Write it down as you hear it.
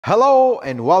Hello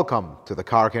and welcome to the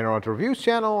Car Care Auto Reviews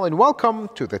channel, and welcome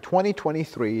to the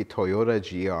 2023 Toyota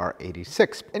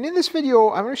GR86. And in this video,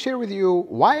 I'm going to share with you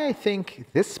why I think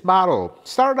this model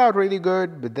started out really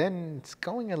good, but then it's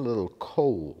going a little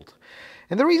cold.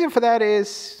 And the reason for that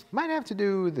is, might have to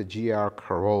do with the GR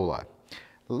Corolla.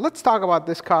 Let's talk about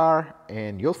this car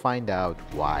and you'll find out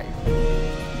why.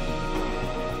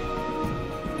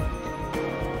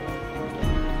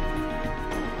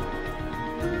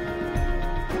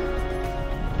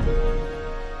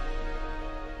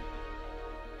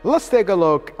 Let's take a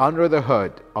look under the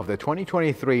hood of the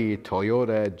 2023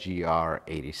 Toyota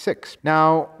GR86.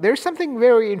 Now, there's something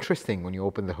very interesting when you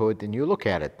open the hood and you look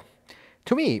at it.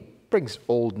 To me, it brings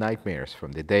old nightmares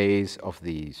from the days of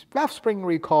the valve spring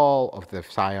recall of the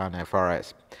Scion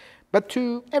FRS. But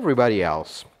to everybody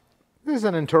else, this is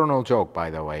an internal joke, by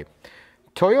the way.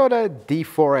 Toyota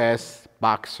D4S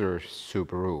Boxer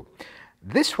Subaru.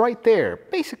 This right there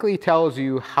basically tells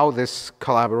you how this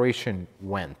collaboration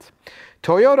went.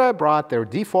 Toyota brought their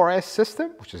D4S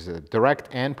system, which is a direct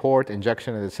and port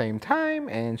injection at the same time,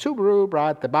 and Subaru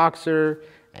brought the Boxer,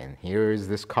 and here is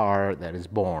this car that is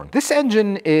born. This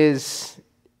engine is,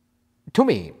 to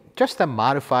me, just a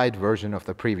modified version of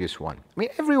the previous one. I mean,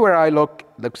 everywhere I look,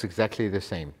 it looks exactly the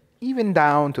same. Even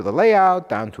down to the layout,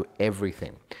 down to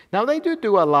everything. Now, they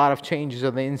do a lot of changes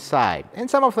on the inside, and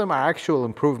some of them are actual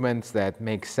improvements that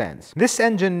make sense. This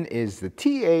engine is the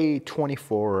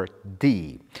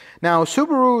TA24D. Now,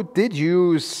 Subaru did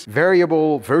use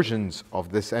variable versions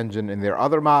of this engine in their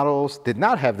other models, did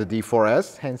not have the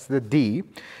D4S, hence the D.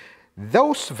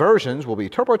 Those versions will be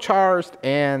turbocharged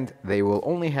and they will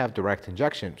only have direct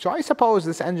injection. So I suppose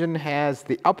this engine has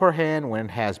the upper hand when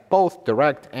it has both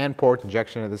direct and port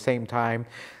injection at the same time.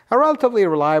 A relatively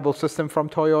reliable system from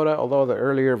Toyota, although the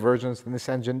earlier versions in this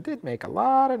engine did make a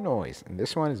lot of noise, and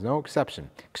this one is no exception.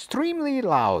 Extremely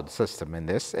loud system in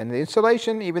this, and the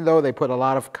installation, even though they put a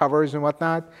lot of covers and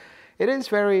whatnot, it is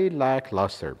very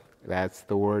lackluster. That's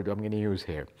the word I'm going to use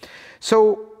here.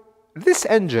 So this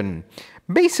engine,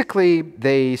 basically,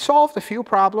 they solved a few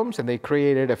problems and they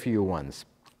created a few ones.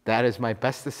 That is my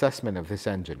best assessment of this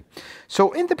engine.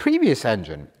 So in the previous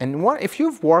engine, and if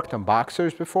you've worked on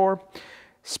Boxers before,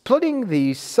 splitting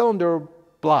the cylinder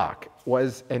block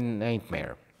was a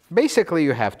nightmare. Basically,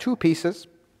 you have two pieces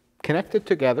connected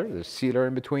together, there's a sealer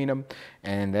in between them,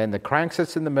 and then the crank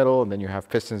sits in the middle, and then you have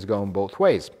pistons going both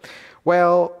ways.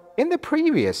 Well, in the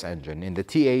previous engine, in the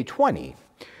TA20,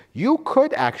 you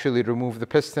could actually remove the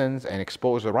pistons and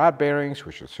expose the rod bearings,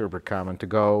 which is super common to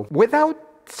go,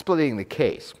 without splitting the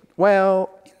case. Well,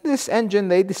 in this engine,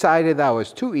 they decided that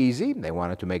was too easy. They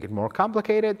wanted to make it more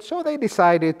complicated, so they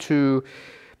decided to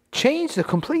change the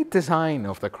complete design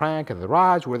of the crank and the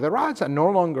rods, where the rods are no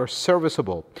longer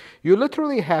serviceable. You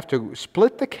literally have to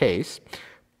split the case,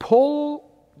 pull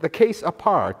the case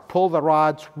apart, pull the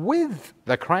rods with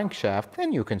the crankshaft,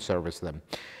 then you can service them.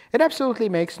 It absolutely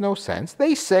makes no sense.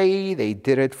 They say they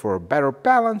did it for better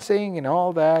balancing and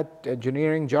all that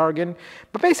engineering jargon,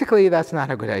 but basically that's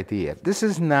not a good idea. This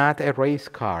is not a race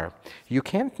car. You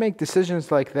can't make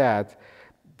decisions like that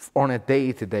on a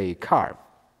day-to-day car.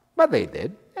 But they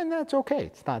did, and that's okay.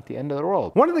 It's not the end of the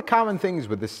world. One of the common things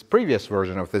with this previous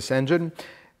version of this engine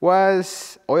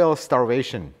was oil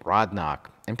starvation, rod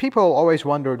knock. And people always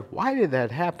wondered, why did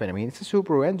that happen? I mean, it's a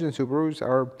Subaru engine. Subarus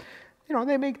are,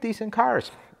 they make decent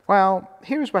cars. Well,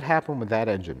 here's what happened with that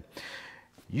engine.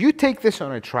 You take this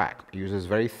on a track, it uses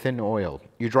very thin oil.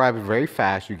 You drive it very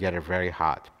fast, you get it very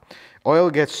hot. Oil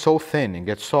gets so thin and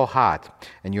gets so hot,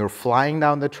 and you're flying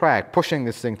down the track, pushing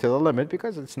this thing to the limit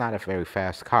because it's not a very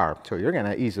fast car. So you're going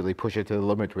to easily push it to the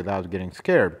limit without getting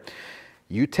scared.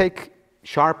 You take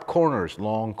sharp corners,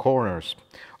 long corners.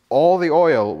 All the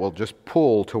oil will just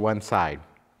pull to one side.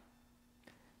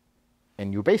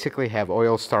 And you basically have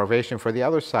oil starvation for the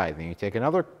other side. Then you take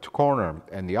another corner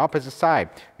and the opposite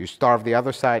side. You starve the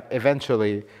other side.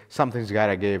 Eventually, something's got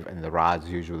to give, and the rods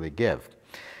usually give.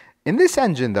 In this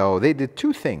engine, though, they did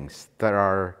two things that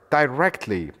are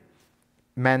directly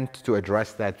meant to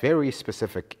address that very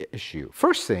specific issue.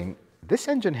 First thing, this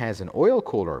engine has an oil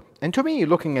cooler. And to me,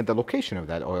 looking at the location of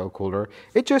that oil cooler,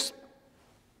 it just,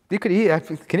 you can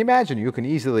imagine, you can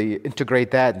easily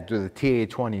integrate that into the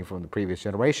TA20 from the previous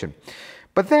generation.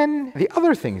 But then the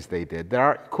other things they did that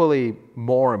are equally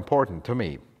more important to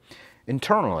me.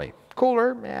 Internally,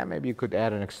 cooler, maybe you could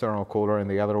add an external cooler in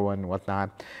the other one and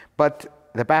whatnot. But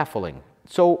the baffling.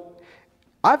 So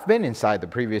I've been inside the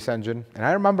previous engine, and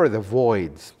I remember the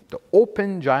voids, the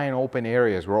giant open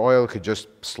areas where oil could just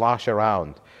slosh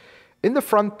around. In the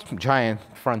giant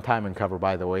front timing cover,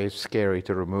 by the way, it's scary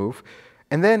to remove.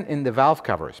 And then in the valve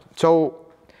covers.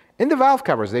 So In the valve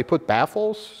covers, they put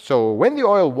baffles, so when the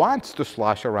oil wants to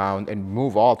slosh around and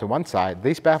move all to one side,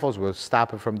 these baffles will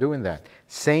stop it from doing that.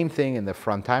 Same thing in the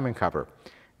front timing cover.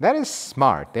 That is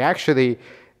smart. They actually,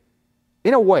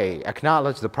 in a way,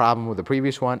 acknowledged the problem with the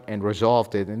previous one and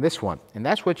resolved it in this one. And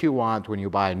that's what you want when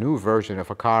you buy a new version of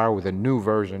a car with a new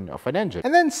version of an engine.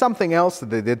 And then something else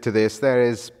that they did to this that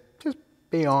is just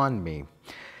beyond me.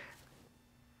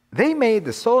 They made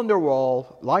the cylinder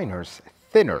wall liners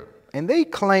thinner. And they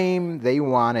claim they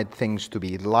wanted things to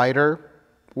be lighter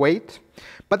weight,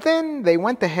 but then they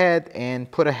went ahead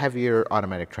and put a heavier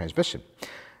automatic transmission.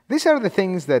 These are the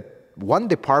things that one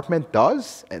department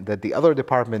does and that the other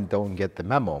department don't get the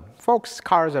memo. Folks,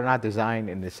 cars are not designed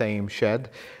in the same shed.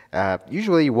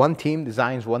 Usually one team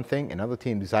designs one thing, another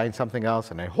team designs something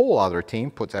else, and a whole other team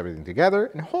puts everything together,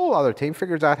 and a whole other team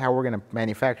figures out how we're going to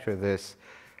manufacture this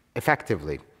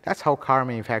effectively. That's how car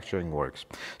manufacturing works.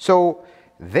 So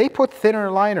they put thinner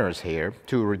liners here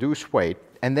to reduce weight,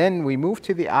 and then we moved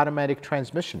to the automatic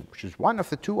transmission, which is one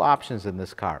of the two options in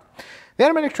this car. The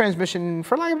automatic transmission,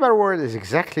 for lack of a better word, is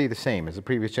exactly the same as the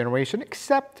previous generation,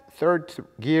 except third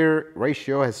gear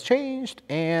ratio has changed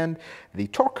and the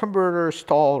torque converter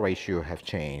stall ratio have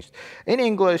changed. In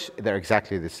English, they're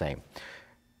exactly the same.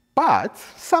 But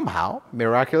somehow,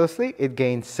 miraculously, it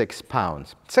gained 6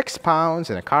 pounds. 6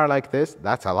 pounds in a car like this,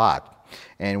 that's a lot.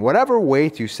 And whatever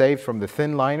weight you save from the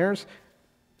thin liners,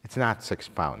 it's not 6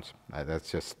 pounds.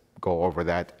 Let's just go over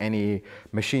that. Any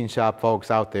machine shop folks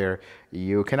out there,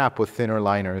 you cannot put thinner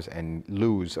liners and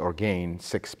lose or gain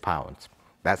 6 pounds.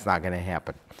 That's not going to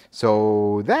happen.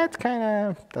 So that kind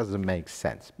of doesn't make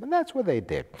sense. But that's what they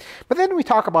did. But then we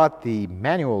talk about the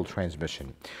manual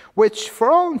transmission, which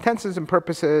for all intents and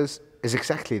purposes is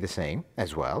exactly the same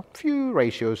as well. Few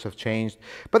ratios have changed.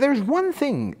 But there's one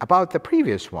thing about the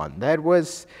previous one that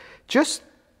was just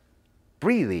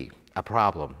really a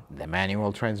problem, the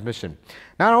manual transmission.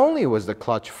 Not only was the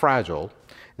clutch fragile,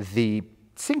 the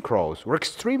synchros were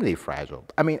extremely fragile.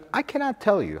 I mean, I cannot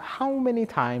tell you how many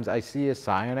times I see a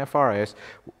Scion FRS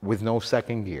with no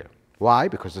second gear. Why?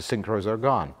 Because the synchros are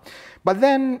gone. But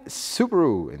then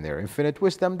Subaru, in their infinite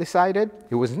wisdom, decided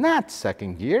it was not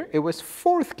second gear, it was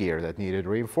fourth gear that needed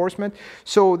reinforcement.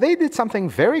 So they did something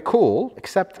very cool,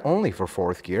 except only for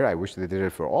fourth gear. I wish they did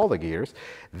it for all the gears.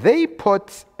 They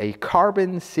put a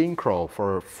carbon synchro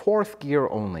for fourth gear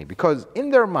only, because in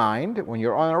their mind, when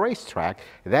you're on a racetrack,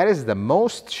 that is the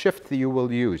most shift you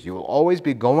will use. You will always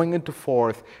be going into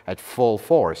fourth at full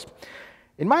force.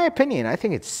 In my opinion, I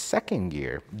think it's second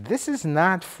gear. This is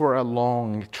not for a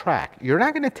long track. You're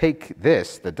not going to take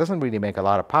this, that doesn't really make a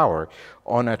lot of power,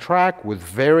 on a track with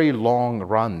very long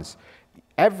runs.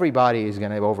 Everybody is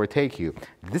going to overtake you.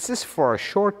 This is for a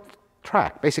short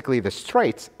track. Basically, the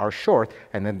straights are short,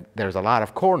 and then there's a lot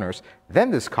of corners. Then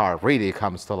this car really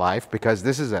comes to life, because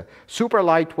this is a super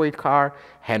lightweight car,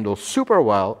 handles super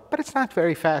well, but it's not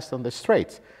very fast on the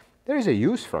straights. There is a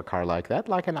use for a car like that,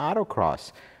 like an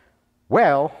autocross.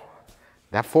 Well,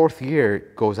 that fourth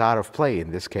gear goes out of play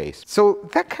in this case. So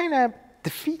that kind of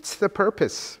defeats the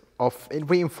purpose of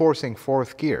reinforcing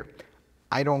fourth gear.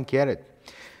 I don't get it.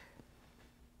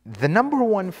 The number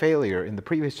one failure in the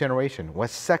previous generation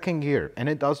was second gear, and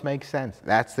it does make sense.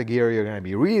 That's the gear you're going to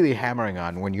be really hammering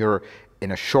on when you're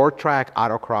in a short track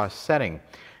autocross setting,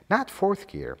 not fourth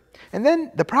gear. And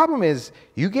then the problem is,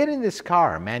 you get in this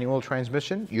car, manual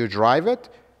transmission, you drive it,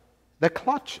 the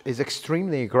clutch is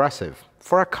extremely aggressive.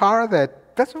 For a car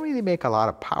that doesn't really make a lot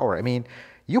of power, I mean,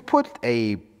 you put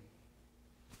a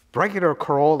regular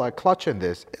Corolla clutch in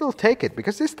this, it'll take it,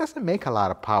 because this doesn't make a lot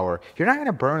of power. You're not going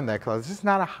to burn that clutch. This is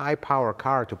not a high power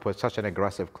car to put such an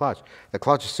aggressive clutch. The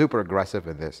clutch is super aggressive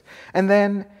in this. And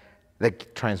then the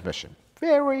transmission.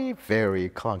 Very, very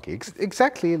clunky,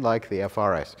 exactly like the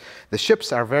FRS. The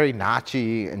ships are very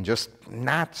notchy and just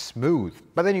not smooth.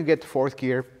 But then you get to fourth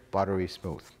gear, buttery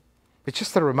smooth. It's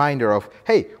just a reminder of,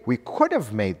 hey, we could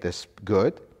have made this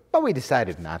good, but we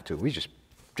decided not to. We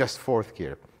just fourth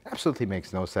gear. Absolutely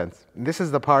makes no sense. And this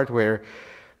is the part where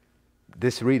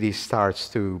this really starts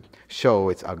to show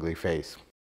its ugly face.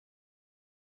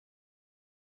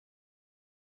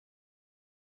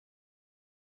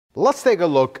 Let's take a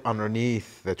look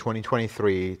underneath the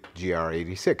 2023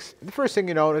 GR86. The first thing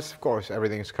you notice, of course,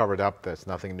 everything's covered up. That's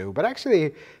nothing new. But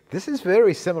actually, this is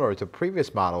very similar to the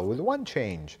previous model with one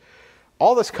change.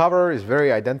 All this cover is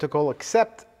very identical,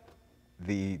 except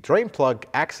the drain plug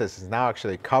access is now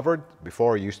actually covered.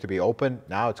 Before it used to be open.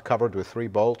 Now it's covered with 3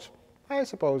 bolts. I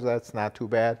suppose that's not too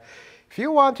bad. If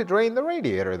you want to drain the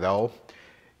radiator, though,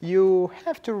 you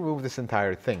have to remove this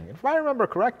entire thing. If I remember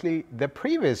correctly, the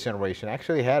previous generation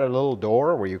actually had a little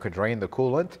door where you could drain the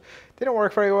coolant. Didn't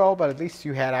work very well, but at least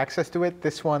you had access to it.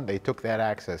 This one, they took that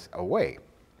access away.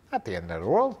 Not the end of the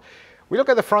world. We look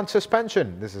at the front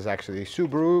suspension. This is actually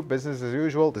Subaru, business as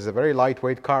usual. This is a very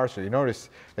lightweight car, so you notice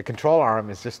the control arm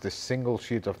is just a single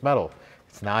sheet of metal.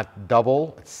 It's not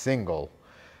double, it's single.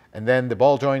 And then the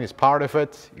ball joint is part of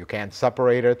it. You can't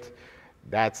separate it.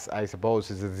 That's, I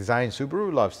suppose, is the design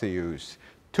Subaru loves to use.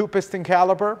 2-piston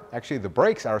caliper. Actually, the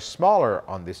brakes are smaller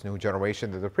on this new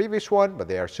generation than the previous one, but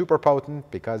they are super potent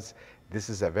because this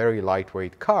is a very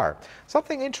lightweight car.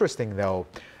 Something interesting though,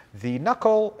 the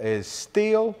knuckle is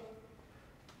steel.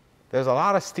 There's a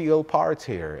lot of steel parts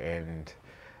here, and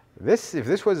this, if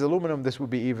this was aluminum, this would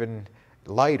be even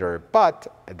lighter,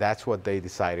 but that's what they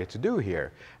decided to do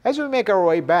here. As we make our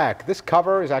way back, this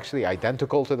cover is actually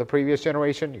identical to the previous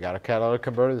generation. You got a catalytic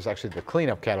converter. This is actually the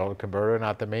cleanup catalytic converter,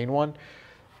 not the main one.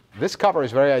 This cover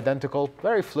is very identical,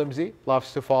 very flimsy,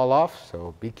 loves to fall off,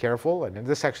 so be careful. And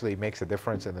this actually makes a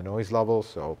difference in the noise level,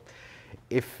 so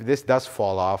if this does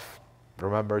fall off,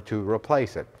 remember to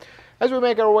replace it. As we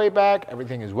make our way back,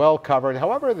 everything is well covered.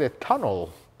 However, the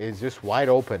tunnel is just wide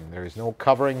open. There is no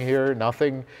covering here,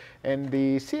 nothing. And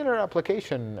the sealer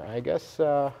application, I guess,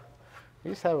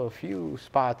 we just have a few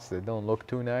spots that don't look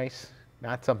too nice.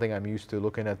 Not something I'm used to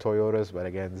looking at Toyotas, but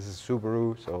again, this is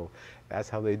Subaru, so that's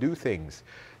how they do things.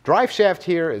 Drive shaft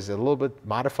here is a little bit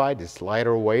modified. It's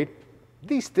lighter weight.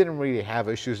 These didn't really have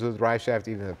issues with the drive shaft,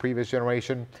 even in the previous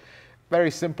generation.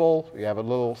 Very simple. You have a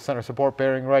little center support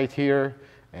bearing right here,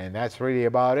 and that's really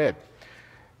about it.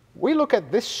 We look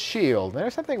at this shield, and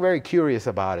there's something very curious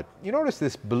about it. You notice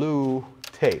this blue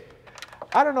tape.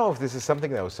 I don't know if this is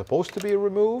something that was supposed to be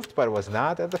removed, but it was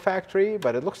not at the factory,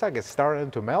 but it looks like it's starting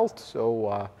to melt, so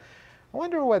I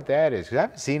wonder what that is, because I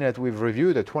haven't seen it. We've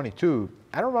reviewed the 22.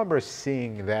 I don't remember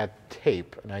seeing that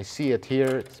tape, and I see it here.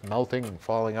 It's melting and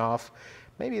falling off.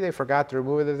 Maybe they forgot to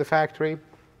remove it at the factory,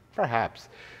 perhaps.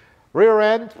 Rear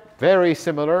end, very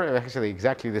similar, actually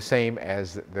exactly the same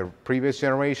as the previous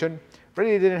generation.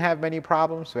 Really didn't have many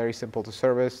problems, very simple to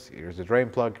service. Here's the drain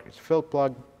plug, here's the fill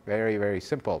plug, very, very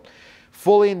simple.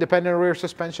 Fully independent rear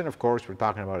suspension, of course, we're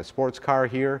talking about a sports car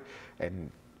here, and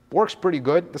works pretty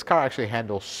good. This car actually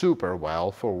handles super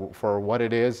well for what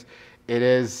it is. It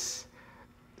is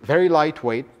very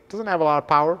lightweight, doesn't have a lot of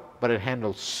power, but it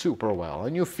handles super well.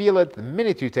 And you feel it the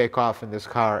minute you take off in this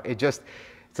car.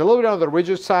 It's a little bit on the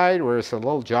rigid side where it's a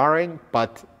little jarring,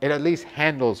 but it at least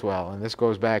handles well. And this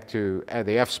goes back to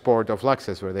the F-Sport of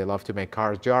Lexus, where they love to make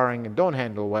cars jarring and don't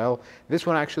handle well. This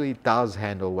one actually does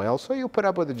handle well, so you put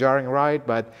up with the jarring ride,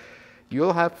 but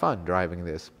you'll have fun driving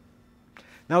this.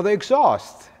 Now the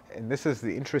exhaust, and this is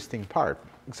the interesting part.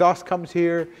 Exhaust comes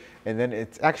here, and then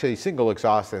it's actually single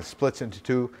exhaust and splits into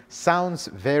two. Sounds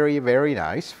very, very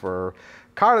nice for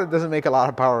car that doesn't make a lot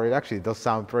of power. It actually does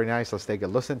sound very nice. Let's take a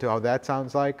listen to how that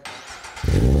sounds like.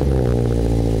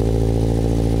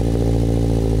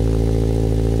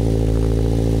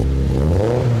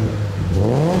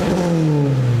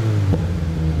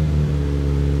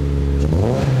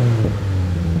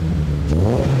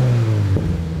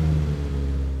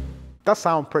 Does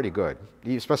sound pretty good,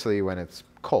 especially when it's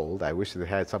cold. I wish it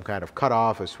had some kind of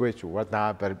cutoff, a switch or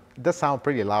whatnot, but it does sound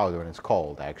pretty loud when it's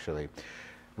cold, actually.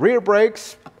 Rear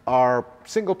brakes are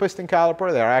single piston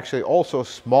caliper. They're actually also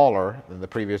smaller than the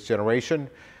previous generation.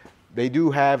 They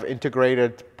do have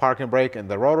integrated parking brake in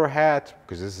the rotor hat,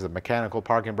 because this is a mechanical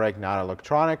parking brake, not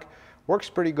electronic. Works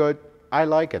pretty good. I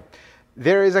like it.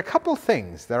 There is a couple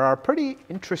things that are pretty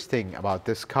interesting about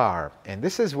this car, and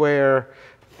this is where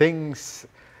things,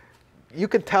 you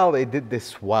can tell they did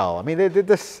this well. I mean, they did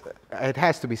this, it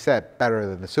has to be said, better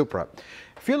than the Supra.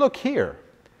 If you look here,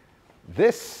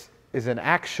 this is an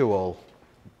actual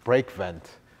brake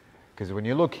vent, because when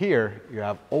you look here, you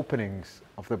have openings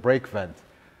of the brake vent.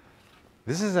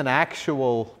 This is an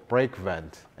actual brake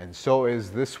vent, and so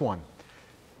is this one.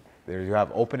 There you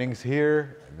have openings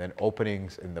here, and then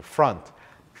openings in the front.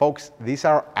 Folks, these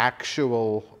are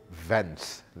actual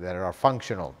vents that are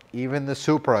functional. Even the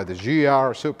Supra, the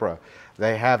GR Supra,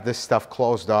 they have this stuff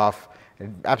closed off. It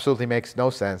absolutely makes no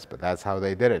sense, but that's how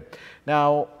they did it.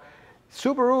 Now,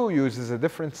 Subaru uses a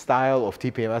different style of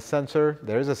TPMS sensor.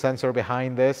 There is a sensor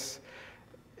behind this.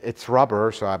 It's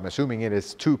rubber, so I'm assuming it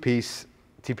is two-piece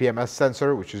TPMS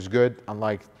sensor, which is good.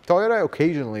 Unlike Toyota,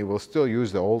 occasionally will still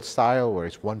use the old style where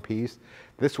it's one piece.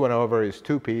 This one over is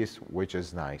two-piece, which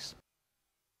is nice.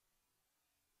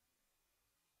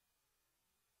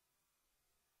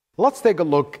 Let's take a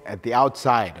look at the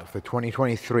outside of the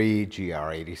 2023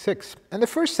 GR86. And the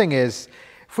first thing is,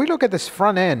 if we look at this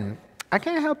front end, I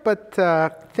can't help but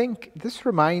think this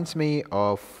reminds me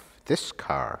of this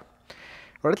car,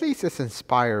 or at least it's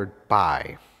inspired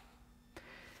by.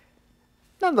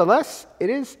 Nonetheless, it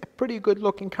is a pretty good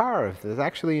looking car. It's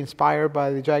actually inspired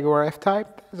by the Jaguar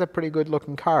F-Type. It's a pretty good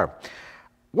looking car.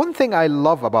 One thing I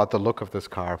love about the look of this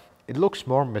car, it looks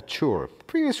more mature. The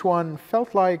previous one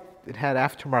felt like it had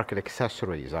aftermarket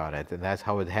accessories on it, and that's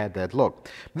how it had that look.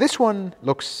 This one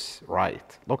looks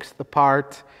right, looks the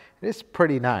part. It is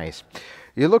pretty nice.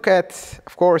 You look at,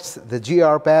 of course, the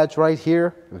GR badge right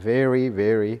here. Very,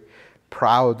 very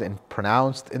proud and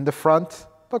pronounced in the front.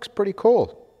 Looks pretty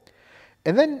cool.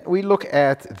 And then we look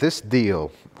at this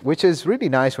deal, which is really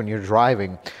nice when you're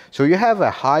driving. So you have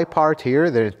a high part here,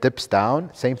 then it dips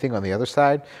down. Same thing on the other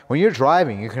side. When you're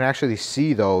driving, you can actually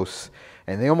see those,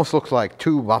 and they almost look like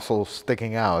two muscles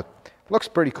sticking out. Looks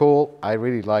pretty cool. I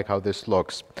really like how this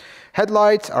looks.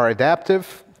 Headlights are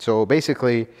adaptive. So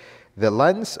basically, the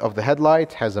lens of the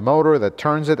headlight has a motor that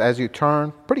turns it as you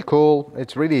turn. Pretty cool.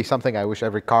 It's really something I wish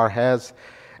every car has.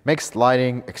 Makes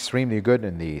lighting extremely good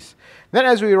in these. Then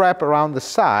as we wrap around the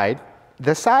side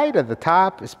at the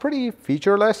top is pretty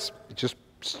featureless. It's just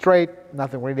straight,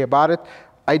 nothing really about it.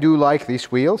 I do like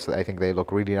these wheels. I think they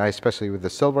look really nice, especially with the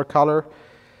silver color.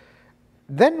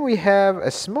 Then we have a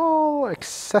small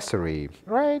accessory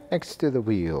right next to the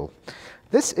wheel.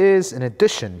 This is an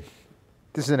addition.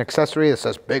 This is an accessory that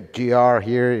says Big GR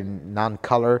here in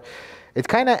non-color. It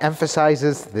kind of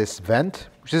emphasizes this vent,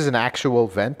 which is an actual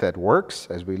vent that works,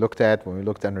 as we looked at when we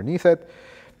looked underneath it.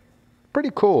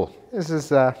 Pretty cool. This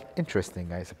is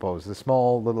interesting, I suppose, the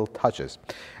small little touches.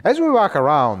 As we walk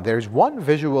around, there's one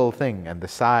visual thing on the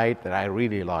side that I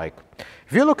really like.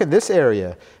 If you look in this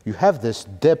area, you have this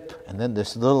dip and then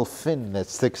this little fin that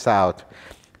sticks out.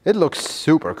 It looks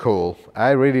super cool.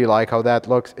 I really like how that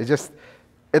looks.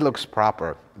 It looks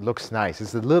proper. It looks nice.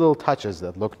 It's the little touches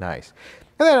that look nice.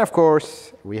 And then, of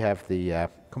course, we have the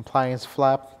compliance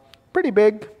flap. Pretty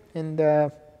big, and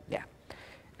yeah.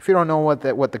 If you don't know what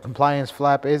the compliance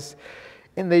flap is,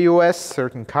 in the US,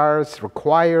 certain cars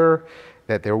require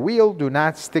that their wheel do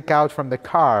not stick out from the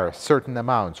car a certain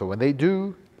amount. So when they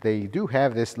do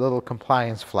have this little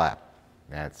compliance flap.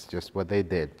 That's just what they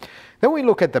did. Then we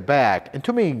look at the back, and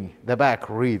to me, the back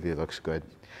really looks good.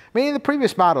 I mean, in the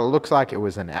previous model, it looks like it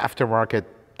was an aftermarket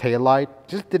taillight.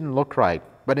 Just didn't look right.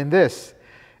 But in this,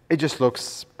 it just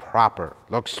looks proper.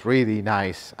 Looks really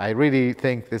nice. I really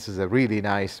think this is a really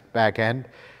nice back end.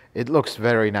 It looks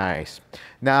very nice.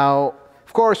 Now,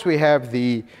 of course, we have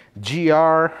the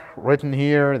GR written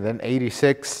here, then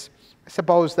 86. I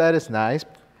suppose that is nice.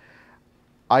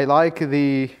 I like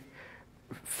the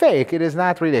fake. It is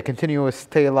not really a continuous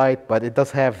taillight, but it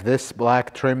does have this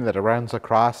black trim that runs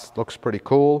across. Looks pretty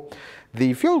cool.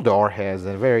 The fuel door has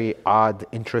a very odd,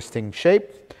 interesting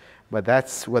shape, but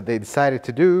that's what they decided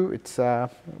to do. It's a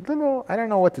little, I don't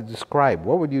know what to describe.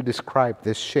 What would you describe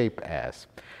this shape as?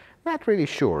 Not really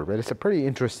sure, but it's a pretty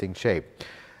interesting shape.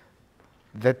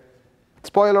 The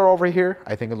spoiler over here,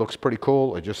 I think it looks pretty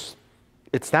cool.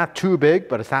 It's not too big,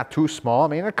 but it's not too small. I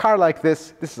mean, a car like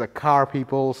this is a car,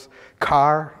 people's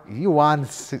car. You want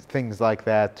things like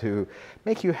that to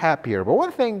make you happier. But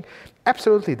one thing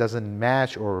absolutely doesn't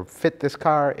match or fit this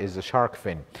car is the shark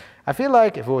fin. I feel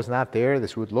like if it was not there,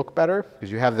 this would look better,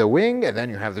 because you have the wing and then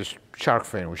you have this shark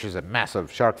fin, which is a massive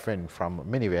shark fin from a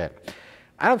minivan.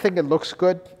 I don't think it looks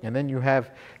good. And then you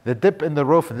have the dip in the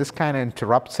roof, and this kind of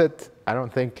interrupts it. I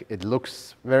don't think it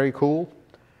looks very cool.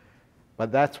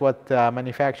 But that's what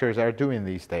manufacturers are doing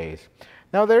these days.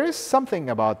 Now, there is something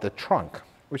about the trunk,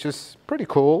 which is pretty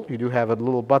cool. You do have a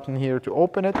little button here to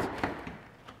open it.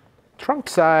 Trunk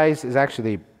size is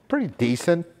actually pretty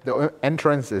decent. The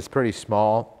entrance is pretty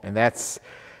small, and that's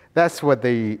what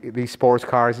these sports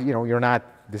cars, you know,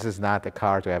 this is not a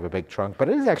car to have a big trunk, but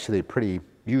it is actually a pretty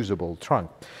usable trunk.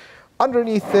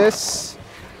 Underneath this,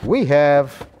 we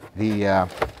have the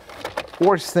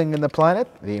worst thing in the planet,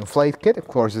 the inflate kit. Of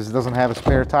course, this doesn't have a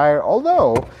spare tire,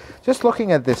 although just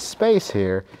looking at this space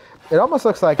here, it almost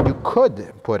looks like you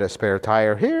could put a spare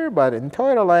tire here, but in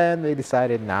Toyota land, they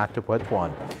decided not to put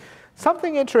one.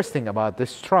 Something interesting about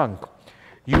this trunk,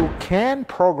 you can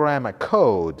program a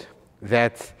code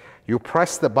that you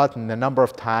press the button a number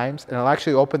of times, and it'll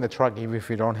actually open the trunk even if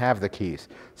you don't have the keys.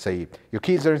 Say your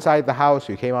keys are inside the house,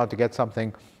 you came out to get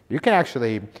something, you can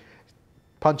actually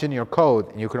punch in your code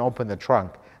and you can open the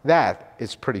trunk. That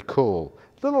is pretty cool.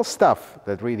 Little stuff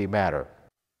that really matter.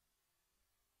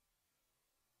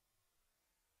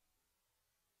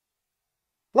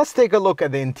 Let's take a look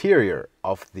at the interior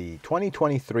of the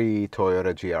 2023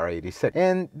 Toyota GR86.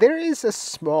 And there is a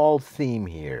small theme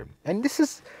here. And this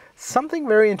is Something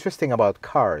very interesting about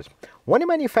cars. When a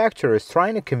manufacturer is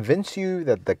trying to convince you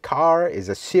that the car is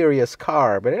a serious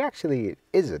car, but it actually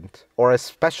isn't, or a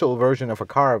special version of a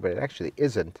car, but it actually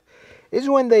isn't, is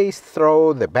when they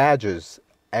throw the badges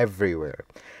everywhere.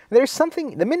 There's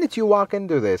something, the minute you walk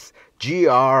into this,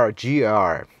 GR,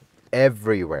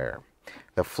 everywhere.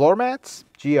 The floor mats,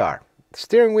 GR. The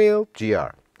steering wheel,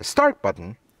 GR. The start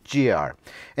button, GR.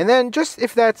 And then just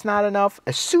if that's not enough,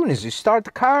 as soon as you start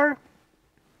the car,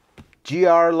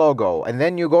 GR logo, and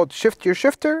then you go to shift your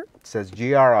shifter, it says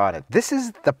GR on it. This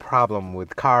is the problem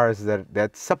with cars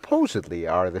that supposedly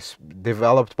are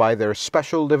developed by their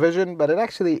special division, but it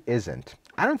actually isn't.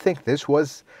 I don't think this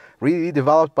was really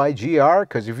developed by GR,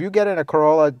 because if you get in a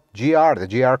Corolla GR, the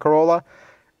GR Corolla,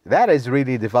 that is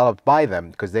really developed by them,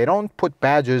 because they don't put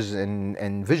badges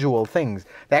and visual things.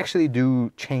 They actually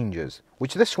do changes,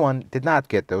 which this one did not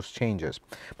get those changes.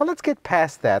 But let's get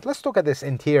past that. Let's look at this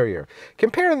interior.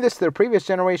 Comparing this to the previous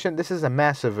generation, this is a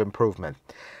massive improvement.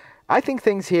 I think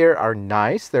things here are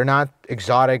nice. They're not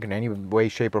exotic in any way,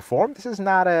 shape, or form. This is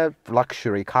not a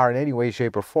luxury car in any way,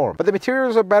 shape, or form. But the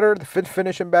materials are better, the fit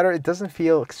finish is better. It doesn't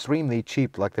feel extremely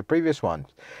cheap like the previous one.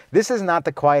 This is not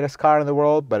the quietest car in the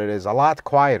world, but it is a lot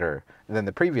quieter than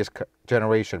the previous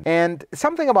generation. And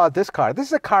something about this car, this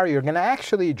is a car you're going to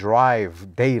actually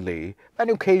drive daily and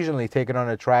occasionally take it on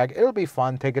a track. It'll be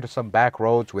fun, take it to some back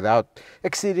roads without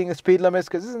exceeding the speed limits,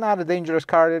 because this is not a dangerous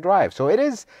car to drive. So it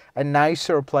is a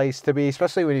nicer place to be,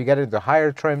 especially when you get into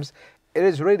higher trims. It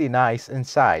is really nice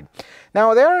inside.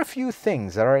 Now, there are a few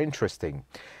things that are interesting.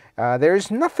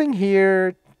 There's nothing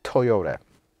here Toyota.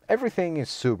 Everything is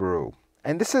Subaru.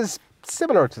 And this is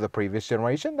similar to the previous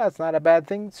generation. That's not a bad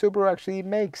thing. Subaru actually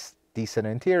makes decent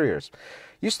interiors.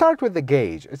 You start with the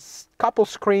gauge. It's a couple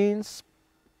screens.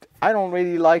 I don't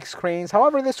really like screens.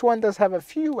 However, this one does have a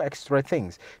few extra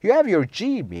things. You have your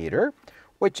G meter,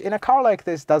 which in a car like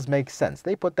this does make sense.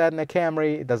 They put that in a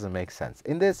Camry, it doesn't make sense.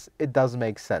 In this, it does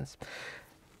make sense.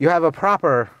 You have a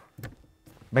proper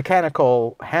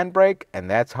mechanical handbrake, and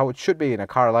that's how it should be in a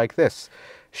car like this.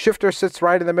 Shifter sits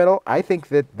right in the middle. I think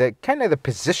that the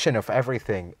position of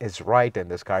everything is right in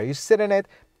this car. You sit in it,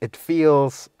 it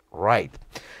feels right.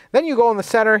 Then you go in the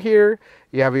center here,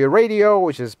 you have your radio,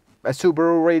 which is a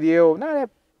Subaru radio, not a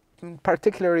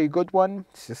particularly good one.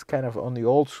 It's just kind of on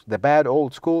the bad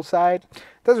old school side.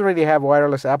 Doesn't really have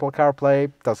wireless Apple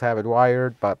CarPlay, does have it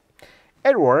wired, but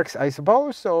it works, I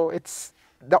suppose. So it's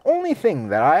the only thing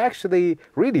that I actually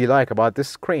really like about this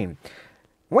screen.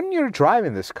 When you're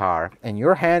driving this car and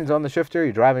your hand's on the shifter,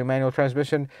 you're driving manual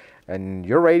transmission, and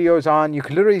your radio is on, you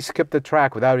can literally skip the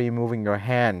track without even moving your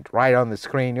hand right on the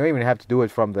screen. You don't even have to do it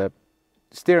from the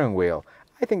steering wheel.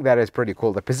 I think that is pretty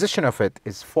cool. The position of it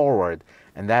is forward,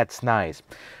 and that's nice.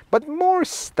 But more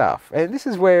stuff, and this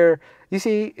is where, you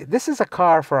see, this is a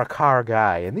car for a car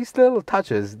guy, and these little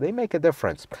touches, they make a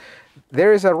difference.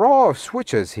 There is a row of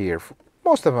switches here.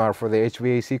 Most of them are for the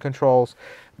HVAC controls.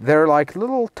 They're like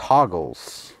little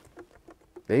toggles.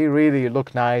 They really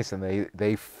look nice, and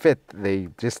they fit. They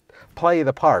just play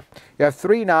the part. You have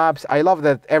 3 knobs. I love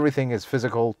that everything is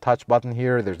physical touch button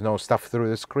here. There's no stuff through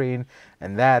the screen,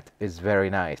 and that is very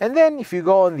nice. And then if you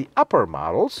go on the upper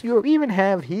models, you even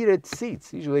have heated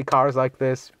seats. Usually cars like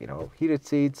this, you know, heated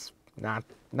seats,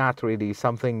 not really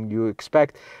something you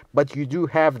expect, but you do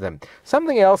have them.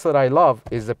 Something else that I love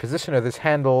is the position of this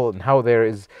handle and how there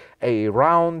is a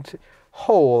round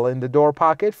hole in the door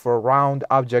pocket for round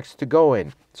objects to go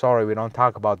in. Sorry, we don't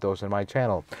talk about those in my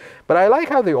channel. But I like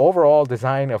how the overall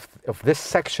design of this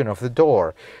section of the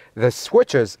door, the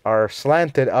switches are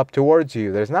slanted up towards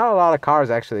you. There's not a lot of cars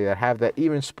actually that have that,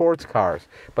 even sports cars.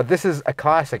 But this is a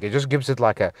classic. It just gives it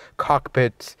like a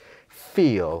cockpit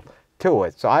feel to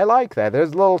it. So I like that.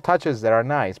 There's little touches that are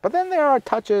nice. But then there are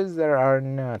touches that are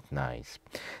not nice.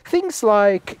 Things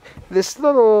like this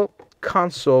little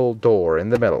console door in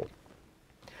the middle.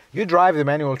 You drive the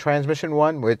manual transmission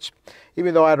one, which,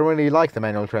 even though I don't really like the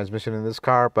manual transmission in this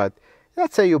car, but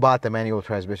let's say you bought the manual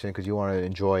transmission because you want to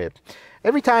enjoy it.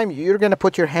 Every time you're going to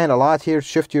put your hand a lot here,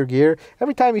 shift your gear.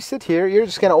 Every time you sit here, you're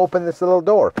just going to open this little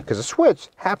door because the switch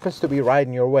happens to be right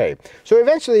in your way. So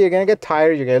eventually you're going to get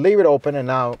tired, you're going to leave it open, and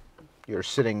now you're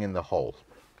sitting in the hole.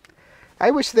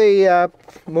 I wish they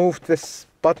moved this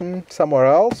button somewhere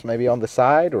else, maybe on the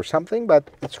side or something, but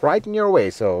it's right in your way,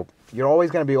 so you're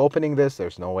always going to be opening this.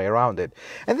 There's no way around it.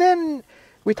 And then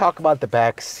we talk about the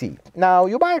back seat. Now,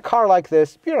 you buy a car like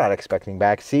this, you're not expecting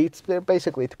back seats. They're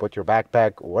basically to put your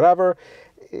backpack or whatever.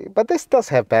 but this does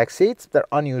have back seats. They're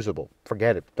unusable.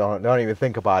 Forget it. Don't even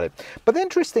think about it. But the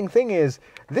interesting thing is,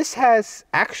 this has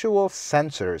actual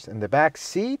sensors in the back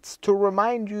seats to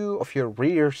remind you of your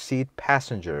rear seat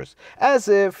passengers, as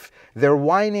if they're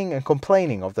whining and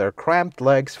complaining of their cramped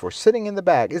legs for sitting in the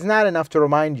back is not enough to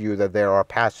remind you that there are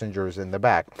passengers in the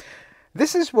back.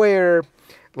 This is where,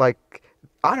 like,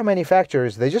 auto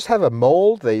manufacturers, they just have a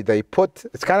mold. They put,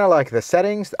 it's kind of like the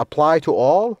settings apply to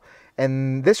all,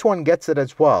 and this one gets it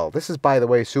as well. This is, by the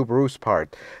way, Subaru's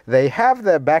part. They have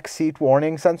the back seat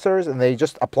warning sensors, and they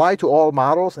just apply to all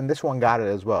models, and this one got it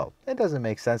as well. It doesn't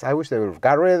make sense. I wish they would have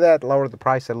got rid of that, lowered the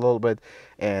price a little bit,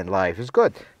 and life is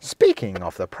good. Speaking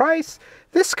of the price,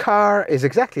 this car is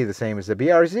exactly the same as the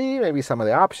BRZ. Maybe some of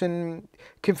the option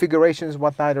configurations and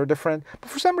whatnot are different, but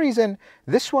for some reason,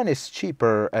 this one is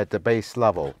cheaper at the base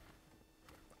level.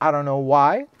 I don't know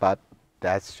why, but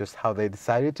that's just how they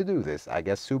decided to do this. I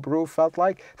guess Subaru felt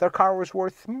like their car was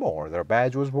worth more, their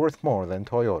badge was worth more than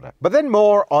Toyota. But then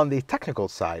more on the technical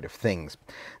side of things.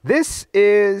 This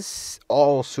is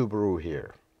all Subaru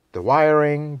here. The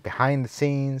wiring, behind the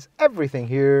scenes, everything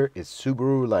here is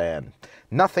Subaru land.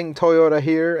 Nothing Toyota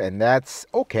here, and that's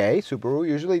okay. Subaru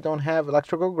usually don't have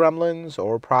electrical gremlins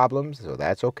or problems, so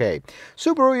that's okay.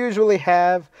 Subaru usually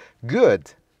have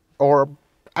good, or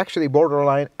actually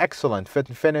borderline excellent fit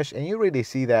and finish, and you really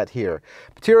see that here.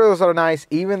 Materials are nice.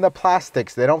 Even the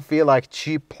plastics, they don't feel like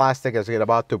cheap plastic as it's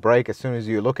about to break as soon as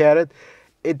you look at it.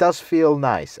 It does feel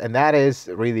nice, and that is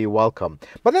really welcome.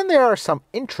 But then there are some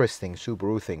interesting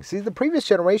Subaru things. See, the previous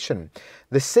generation,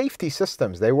 the safety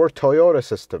systems, they were Toyota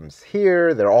systems.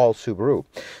 Here, they're all Subaru.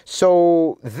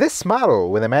 So this model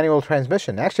with a manual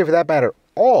transmission, actually for that matter,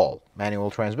 all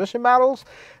manual transmission models,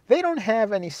 they don't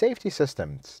have any safety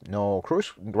systems. No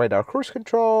radar cruise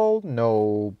control,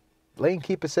 no lane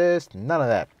keep assist, none of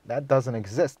that. That doesn't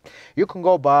exist. You can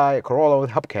go buy a Corolla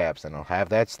with hubcaps and it'll have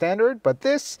that standard, but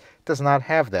this does not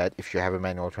have that if you have a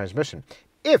manual transmission.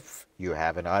 If you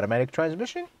have an automatic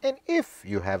transmission and if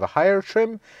you have a higher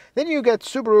trim, then you get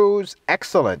Subaru's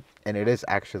excellent, and it is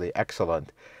actually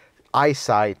excellent,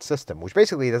 eyesight system, which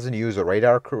basically doesn't use a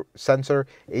radar sensor.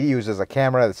 It uses a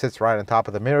camera that sits right on top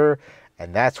of the mirror,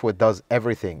 and that's what does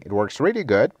everything. It works really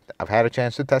good. I've had a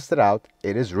chance to test it out.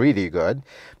 It is really good.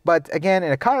 But again,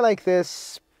 in a car like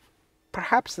this,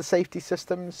 perhaps the safety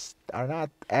systems are not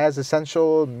as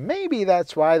essential. Maybe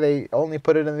that's why they only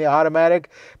put it in the automatic,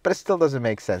 but it still doesn't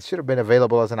make sense. Should have been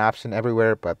available as an option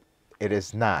everywhere, but it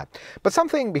is not. But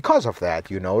something because of that,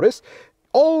 you notice,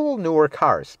 all newer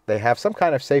cars, they have some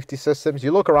kind of safety systems.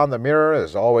 You look around the mirror,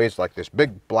 there's always like this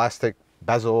big plastic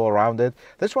bezel around it.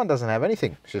 This one doesn't have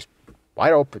anything. It's just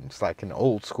wide open. It's like an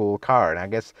old school car, and I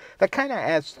guess that kind of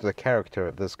adds to the character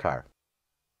of this car.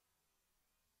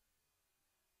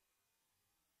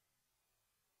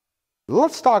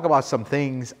 Let's talk about some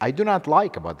things I do not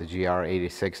like about the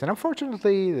GR86, and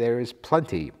unfortunately there is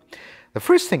plenty. The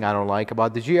first thing I don't like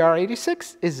about the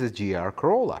GR86 is the GR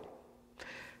Corolla.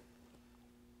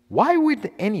 Why would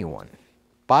anyone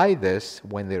buy this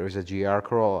when there is a GR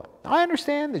Corolla? I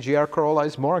understand the GR Corolla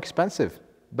is more expensive,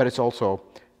 but it's also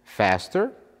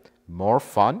faster, more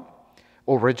fun,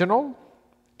 original,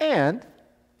 and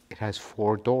it has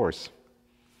 4 doors.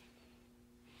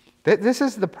 This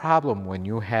is the problem when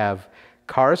you have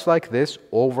cars like this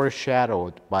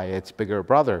overshadowed by its bigger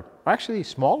brother, or actually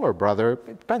smaller brother.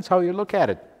 It depends how you look at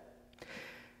it.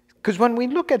 Because when we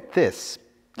look at this,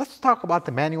 let's talk about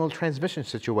the manual transmission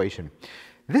situation.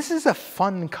 This is a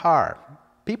fun car.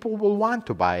 People will want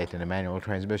to buy it in a manual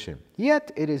transmission,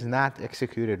 yet it is not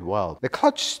executed well. The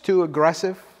clutch is too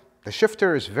aggressive, the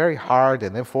shifter is very hard,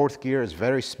 and then 4th gear is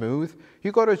very smooth.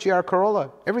 You go to GR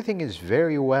Corolla, everything is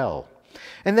very well.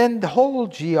 And then the whole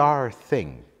GR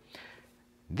thing.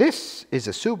 This is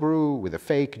a Subaru with a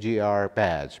fake GR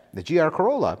badge. The GR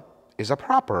Corolla is a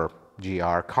proper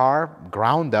GR car,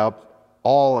 ground up,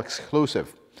 all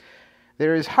exclusive.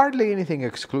 There is hardly anything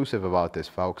exclusive about this,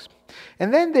 folks.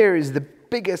 And then there is the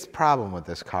biggest problem with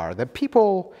this car that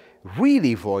people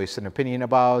really voice an opinion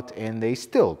about, and they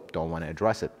still don't want to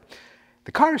address it.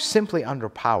 The car is simply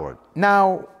underpowered.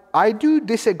 Now, I do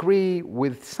disagree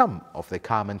with some of the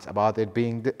comments about it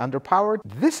being underpowered.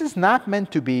 This is not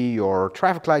meant to be your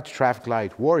traffic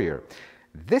light warrior.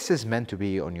 This is meant to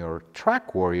be on your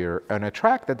track warrior on a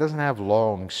track that doesn't have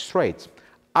long straights.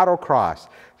 Autocross.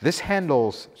 This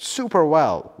handles super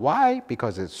well. Why?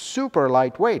 Because it's super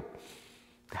lightweight.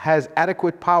 It has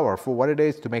adequate power for what it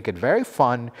is to make it very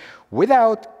fun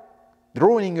without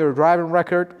ruining your driving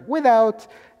record, without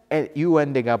you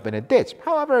ending up in a ditch.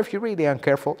 However, if you're really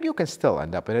uncareful, you can still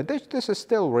end up in a ditch. This is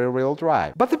still rear-wheel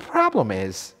drive. But the problem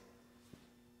is,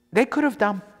 they could have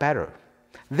done better.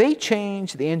 They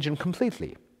changed the engine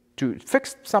completely to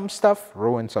fix some stuff,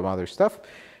 ruin some other stuff,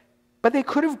 but they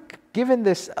could have given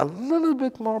this a little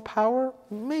bit more power,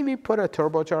 maybe put a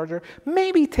turbocharger,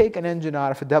 maybe take an engine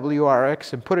out of a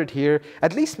WRX and put it here,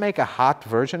 at least make a hot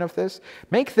version of this,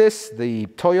 make this the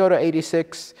Toyota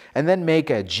 86, and then make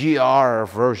a GR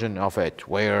version of it,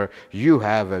 where you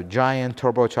have a giant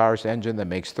turbocharged engine that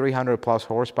makes 300 plus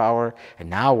horsepower, and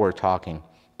now we're talking.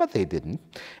 But they didn't.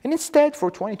 And instead, for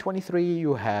 2023,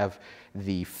 you have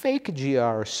the fake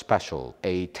GR Special,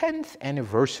 a 10th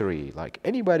anniversary. Like,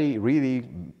 anybody really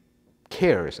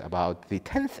cares about the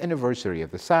 10th anniversary of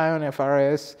the Scion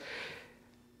FRS.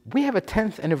 We have a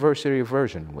 10th anniversary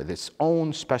version with its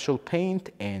own special paint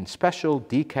and special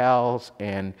decals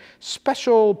and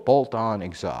special bolt-on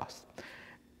exhaust.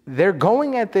 They're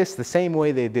going at this the same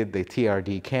way they did the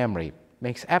TRD Camry.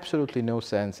 Makes absolutely no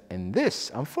sense, and this,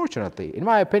 unfortunately, in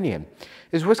my opinion,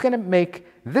 is what's going to make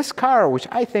this car, which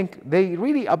I think they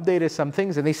really updated some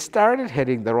things and they started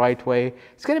heading the right way,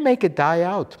 it's going to make it die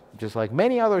out, just like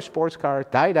many other sports cars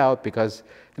died out because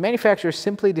the manufacturers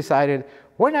simply decided,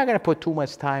 we're not going to put too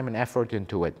much time and effort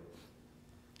into it.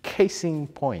 Case in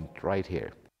point right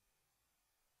here.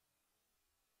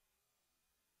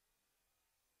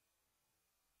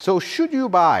 So should you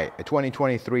buy a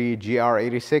 2023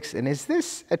 GR86, and is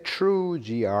this a true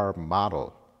GR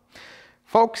model?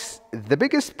 Folks, the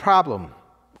biggest problem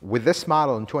with this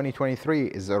model in 2023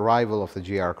 is the arrival of the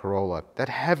GR Corolla that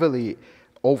heavily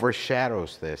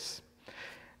overshadows this.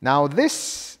 Now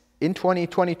this, in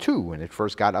 2022, when it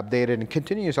first got updated and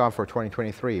continues on for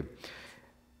 2023,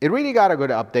 it really got a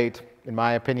good update, in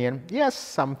my opinion. Yes,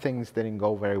 some things didn't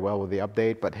go very well with the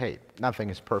update, but hey, nothing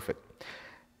is perfect.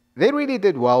 They really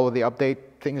did well with the update.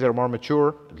 Things are more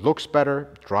mature, it looks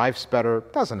better, drives better,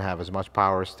 doesn't have as much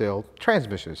power still,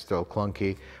 transmission is still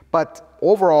clunky, but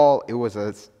overall it was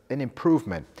an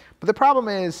improvement. But the problem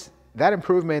is that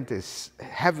improvement is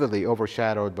heavily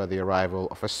overshadowed by the arrival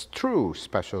of a true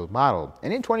special model.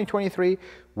 And in 2023,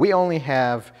 we only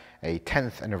have a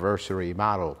 10th anniversary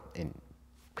model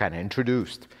kind of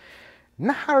introduced.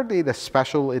 Not hardly the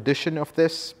special edition of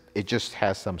this. It just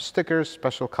has some stickers,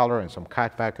 special color, and some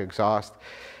cutback exhaust.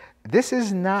 This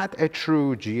is not a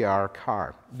true GR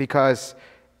car because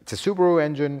it's a Subaru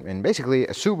engine and basically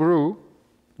a Subaru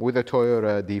with a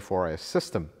Toyota D4S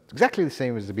system. Exactly the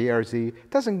same as the BRZ. It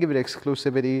doesn't give it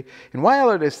exclusivity. And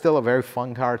while it is still a very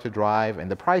fun car to drive and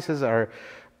the prices are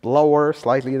lower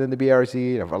slightly than the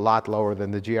BRZ, a lot lower than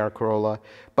the GR Corolla,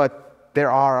 but there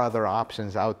are other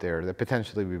options out there that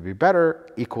potentially would be better,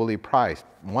 equally priced.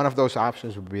 One of those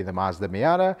options would be the Mazda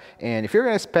Miata, and if you're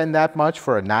going to spend that much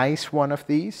for a nice one of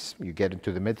these, you get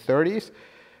into the mid-30s,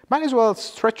 might as well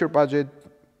stretch your budget,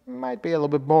 might be a little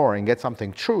bit more, and get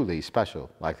something truly special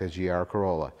like the GR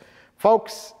Corolla.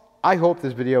 Folks, I hope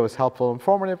this video was helpful and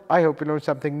informative. I hope you learned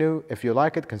something new. If you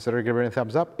like it, consider giving it a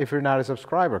thumbs up. If you're not a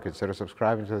subscriber, consider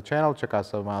subscribing to the channel. Check out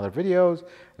some of my other videos.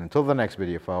 And until the next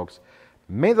video, folks,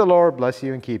 may the Lord bless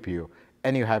you and keep you,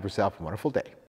 and you have yourself a wonderful day.